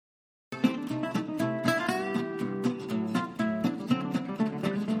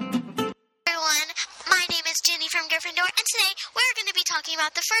and today we're going to be talking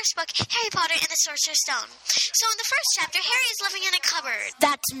about the first book, Harry Potter and the Sorcerer's Stone. So in the first chapter, Harry is living in a cupboard.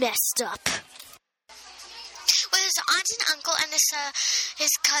 That's messed up. With his aunt and uncle and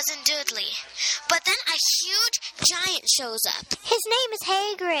his cousin Dudley. But then a huge giant shows up. His name is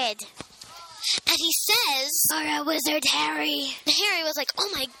Hagrid. And he says, "You're a wizard, Harry." And Harry was like, oh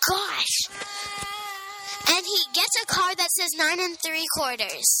my gosh. And he gets a card that says 9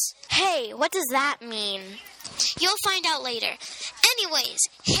 3/4. Hey, what does that mean? You'll find out later. Anyways,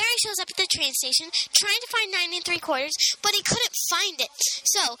 Harry shows up at the train station trying to find 9 3/4, but he couldn't find it.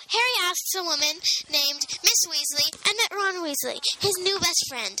 So Harry asks a woman named Miss Weasley and met Ron Weasley, his new best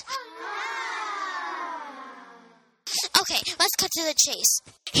friend. Okay, let's cut to the chase.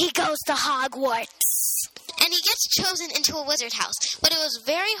 He goes to Hogwarts. And he gets chosen into a wizard house, but it was a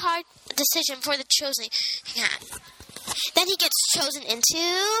very hard decision for the chosen. Then he gets chosen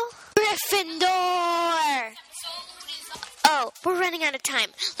into Gryffindor. Oh, we're running out of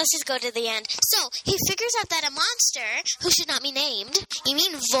time. Let's just go to the end. So, he figures out that a monster, who should not be named... You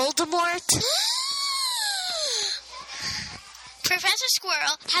mean Voldemort? Professor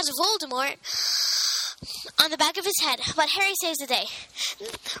Squirrel has Voldemort on the back of his head, but Harry saves the day.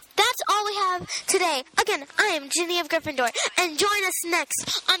 That's all we have today. Again, I am Ginny of Gryffindor, and join us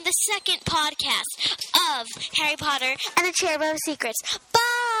next on the second podcast of Harry Potter and the Chamber of Secrets. Bye!